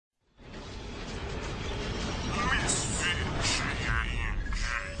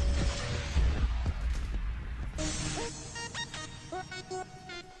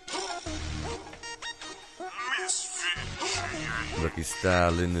Lucky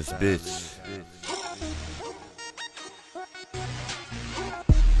style in this bitch.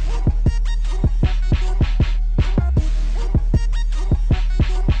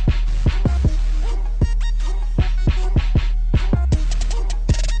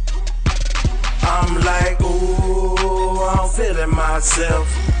 I'm like, ooh, I'm feeling myself.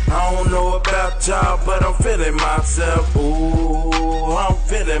 I don't know about y'all, but I'm feeling myself. Ooh, I'm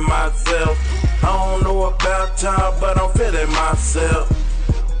feeling myself. I don't know about y'all, but I'm feeling myself.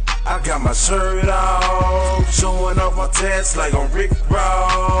 I got my shirt off, showing off my tats like I'm Rick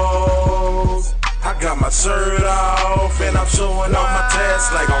Ross. I got my shirt off, and I'm showing off my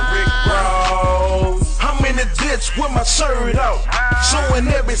tats like I'm Rick Ross. I'm in the ditch with my shirt off, showing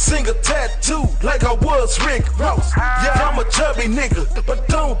every single tattoo like I was Rick Ross. Yeah, I'm a chubby nigga, but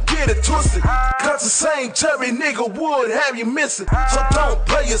don't get it twisted, cause the same chubby nigga would have you missing. So don't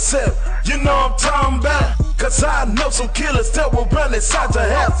play yourself, you know I'm talking about, cause I know some killers that will run inside your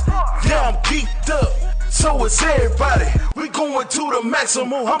house. Yeah, I'm geeked up, so it's everybody. We going to the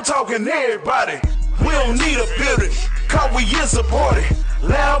maximum, I'm talking everybody. We don't need a building, cause we is a party.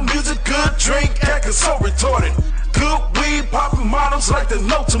 Loud music, good drink, acting so retarded. Good weed, popping models like there's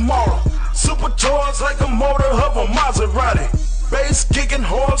no tomorrow. Supercharged like a motor of a Maserati. Bass kicking,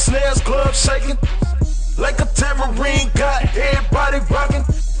 horn snares, club shaking. Like a tambourine, got everybody rocking.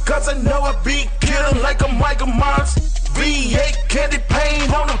 Cause I know I be killing like a Michael Myers. V8 candy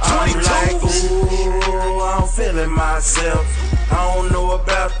paint on them 22s. I'm like, ooh, I'm feeling myself. I don't know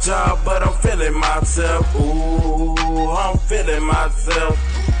about y'all, but I'm feeling myself. Ooh, I'm feeling myself.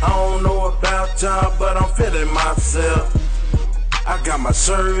 I don't know about y'all, but I'm feeling myself. I got my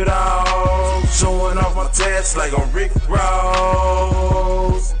shirt off, showing off my tats like I'm Rick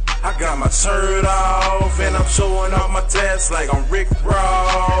Ross. I got my shirt off, and I'm showing off my tats like I'm Rick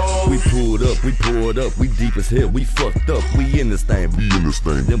Ross. We pulled up, we poured up, we deep as hell, we fucked up, we in this thing,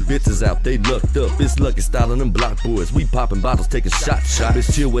 Them bitches out, they lucked up, it's Lucky Style and them block boys. We popping bottles, taking shots.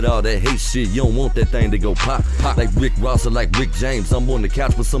 Bitch, chill with all that hate shit, you don't want that thing to go pop. Like Rick Ross or like Rick James, I'm on the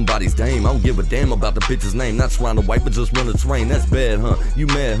couch with somebody's dame. I don't give a damn about the bitch's name, not trying to wipe, but just run the train. That's bad, huh? You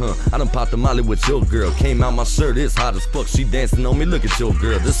mad, huh? I done popped a molly with your girl, came out my shirt, it's hot as fuck, she dancing on me, look at your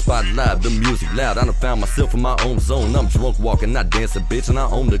girl. This spot live, the music loud, I done found myself in my own zone. I'm drunk walking, not dancing, bitch, and I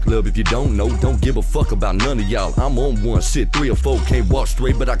own the club. If you don't know, don't give a fuck about none of y'all. I'm on one shit, 3 or 4 can't walk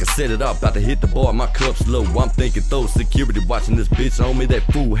straight, but I can set it up. About to hit the bar, my cup's low. I'm thinking throw security watching this bitch on me. That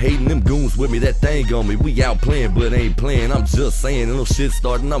fool hating, them goons with me, that thing on me. We out playing, but ain't playing. I'm just saying, no shit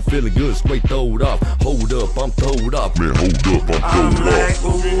starting. I'm feeling good, straight throwed off. Hold up, I'm throwed off. Man, hold up, I'm like,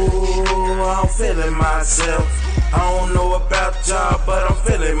 ooh, I'm feeling myself. I don't know about y'all, but I'm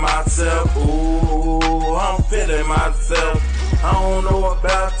feeling myself. Ooh, I'm feeling myself. I don't know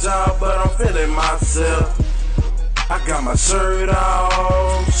about y'all, but I'm feeling myself. I got my shirt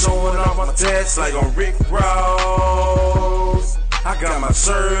off, showing off my tats like I'm Rick Ross. I got my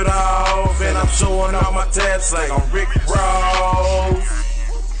shirt off, and I'm showing off my tats like I'm Rick Ross.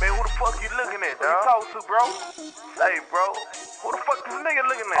 Man, who the fuck you looking at, dog? Who you talk to, bro? Hey, bro. Who the fuck this nigga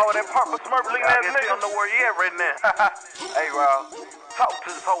looking at? Oh, that Papa Smurf looking at this nigga? I don't know where he at right now. Hey, bro. Talk to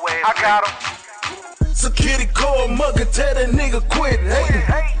this whole ass. I got him. Security call mugger, tell that nigga quit hating.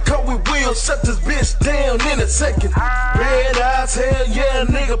 Cause we will shut this bitch down in a second. Red eyes, hell yeah,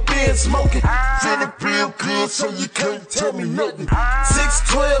 nigga been smoking. Feeling real good, so you can't tell me nothing.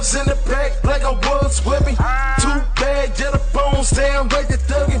 612s in the back like I was whipping. 2 bags, yeah, the bones down right the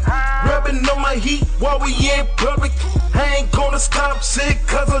thuggin'. Rubbing on my heat while we in public. I ain't gonna stop shit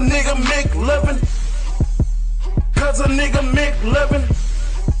cause a nigga make lovin'. Cause a nigga make lovin'.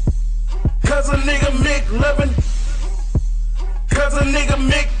 Cause a nigga make lovin'. Cause a nigga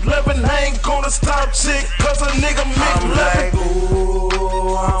make lovin'. I ain't gonna stop shit cause a nigga make lovin'. I'm like,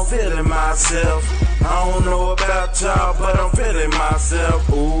 ooh, I'm feeling myself. I don't know about y'all, but I'm feeling myself.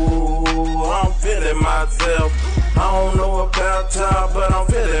 Ooh, I'm feeling myself. I don't know about y'all, but I'm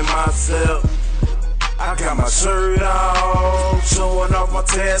feeling myself. I got my shirt off, showing off my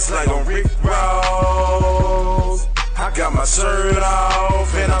tats like I'm Rick Ross. I got my shirt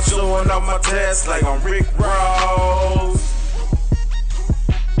off, and I'm showing off my tats like I'm Rick Ross.